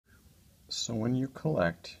So when you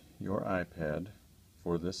collect your iPad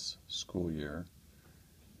for this school year,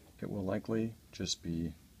 it will likely just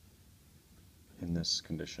be in this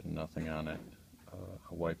condition, nothing on it,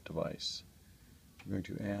 a wiped device. I'm going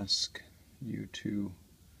to ask you to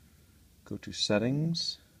go to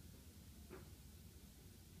Settings,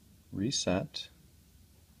 Reset,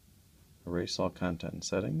 Erase all content in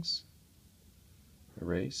Settings,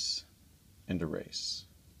 Erase, and Erase.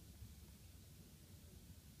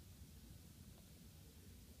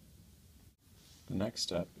 The next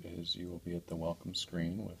step is you will be at the welcome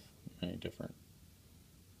screen with many different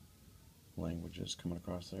languages coming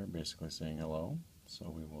across there, basically saying hello. So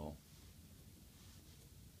we will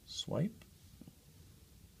swipe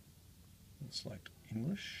and select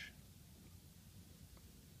English,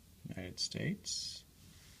 United States.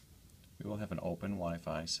 We will have an open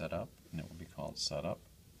Wi-Fi setup, and it will be called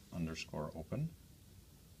setup_open.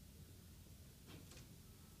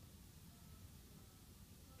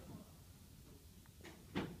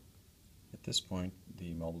 At this point,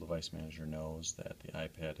 the mobile device manager knows that the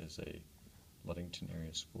iPad is a Ludington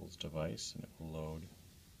Area Schools device, and it will load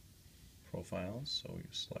profiles. So you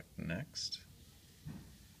select Next.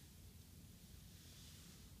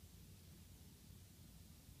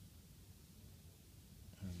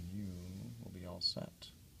 And you will be all set.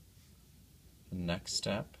 The next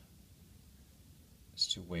step is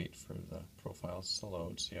to wait for the profiles to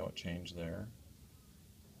load. See how it changed there?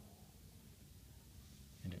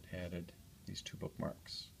 And it added these two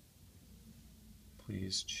bookmarks.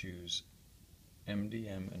 Please choose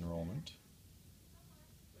MDM enrollment.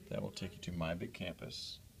 That will take you to My Big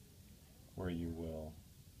Campus, where you will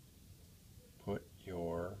put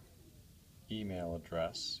your email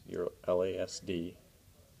address, your LASD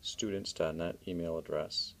students.net email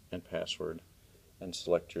address and password, and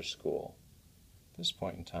select your school. At this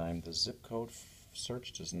point in time, the zip code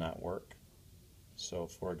search does not work. So,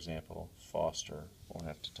 for example, Foster, we'll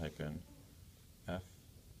have to type in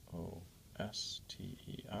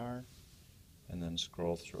Foster, and then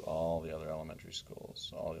scroll through all the other elementary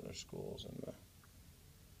schools, all the other schools in the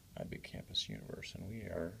My Big Campus universe, and we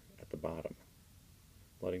are at the bottom,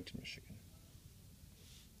 Ludington, Michigan.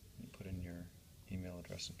 You put in your email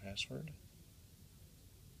address and password.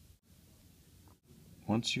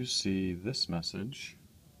 Once you see this message,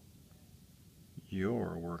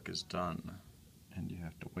 your work is done, and you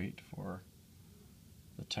have to wait for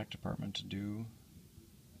the tech department to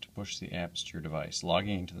push the apps to your device.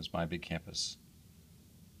 Logging into this My Big Campus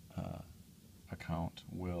account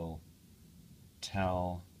will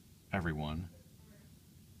tell everyone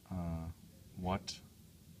what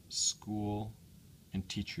school and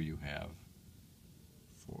teacher you have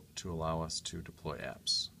to allow us to deploy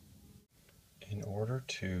apps. In order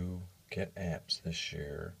to get apps this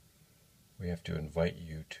year, we have to invite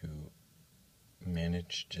you to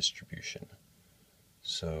manage distribution.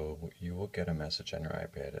 So you will get a message on your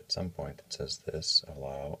iPad at some point that says this: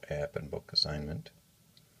 allow app and book assignment.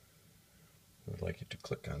 We would like you to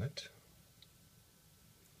click on it.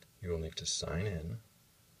 You will need to sign in.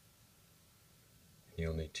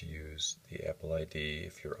 You'll need to use the Apple ID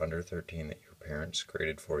if you're under 13 that your parents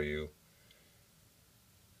created for you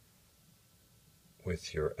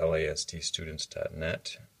with your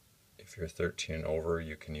LASDstudents.net. If you're 13 and over,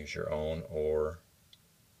 you can use your own or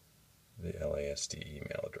the LASD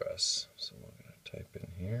email address. So I'm going to type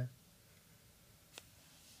in here.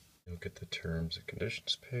 You'll get the terms and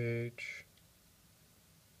conditions page.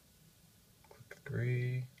 Click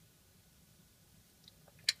agree.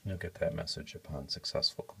 You'll get that message upon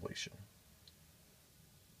successful completion.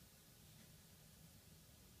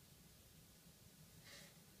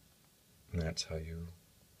 And that's how you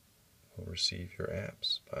will receive your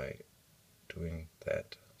apps, by doing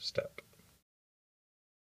that step.